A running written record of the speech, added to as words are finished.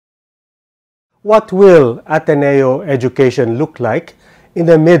What will Ateneo Education look like in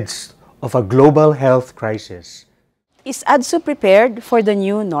the midst of a global health crisis? Is AdZU prepared for the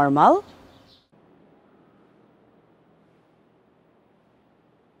new normal?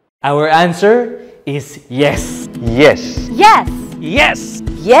 Our answer is yes. Yes. Yes. Yes.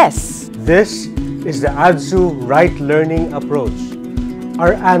 Yes. This is the AdZU Right Learning approach,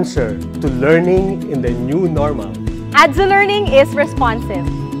 our answer to learning in the new normal. AdZU Learning is responsive,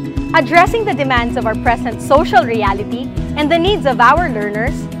 addressing the demands of our present social reality and the needs of our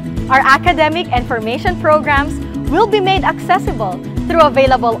learners. Our academic and formation programs will be made accessible through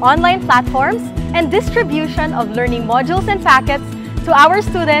available online platforms and distribution of learning modules and packets to our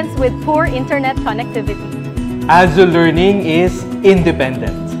students with poor internet connectivity. AdZU Learning is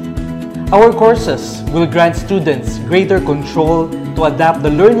independent. Our courses will grant students greater control to adapt the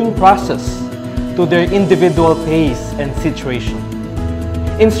learning process to their individual pace and situation.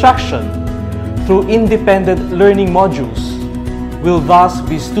 Instruction through independent learning modules will thus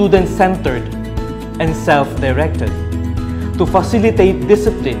be student-centered and self-directed to facilitate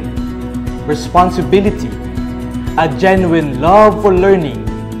discipline, responsibility, a genuine love for learning,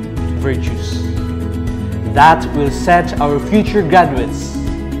 virtues that will set our future graduates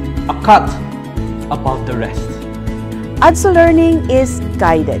a cut above the rest. AdZU Learning is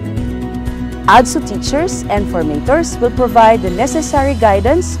guided. AdZU teachers and formators will provide the necessary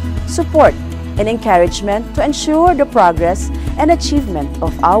guidance, support, and encouragement to ensure the progress and achievement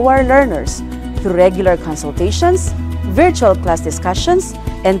of our learners through regular consultations, virtual class discussions,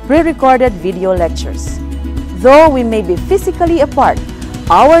 and pre-recorded video lectures. Though we may be physically apart,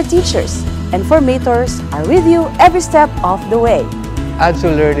 our teachers and formators are with you every step of the way.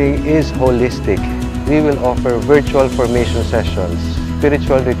 AdZU Learning is holistic. We will offer virtual formation sessions,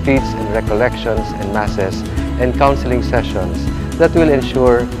 spiritual retreats and recollections and masses, and counseling sessions that will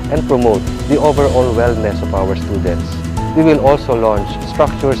ensure and promote the overall wellness of our students. We will also launch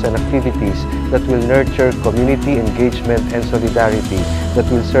structures and activities that will nurture community engagement and solidarity that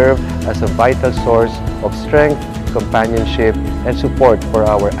will serve as a vital source of strength, companionship, and support for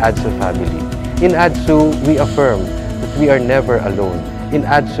our AdZU family. In AdZU, we affirm that we are never alone. In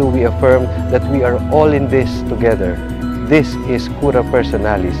AdZU, we affirm that we are all in this together. This is Cura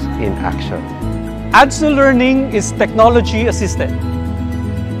Personalis in action. AdZU Learning is technology assisted.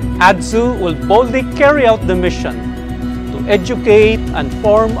 AdZU will boldly carry out the mission to educate and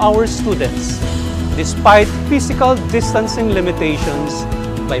form our students despite physical distancing limitations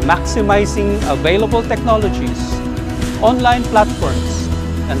by maximizing available technologies, online platforms,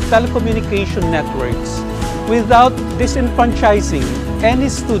 and telecommunication networks without disenfranchising any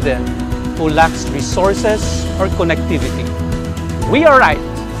student who lacks resources or connectivity. We are right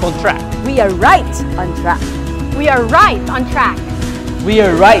on track. We are right on track. We are right on track. We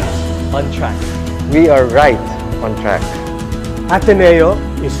are right on track. We are right on track. Ateneo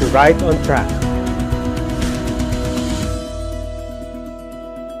is right on track.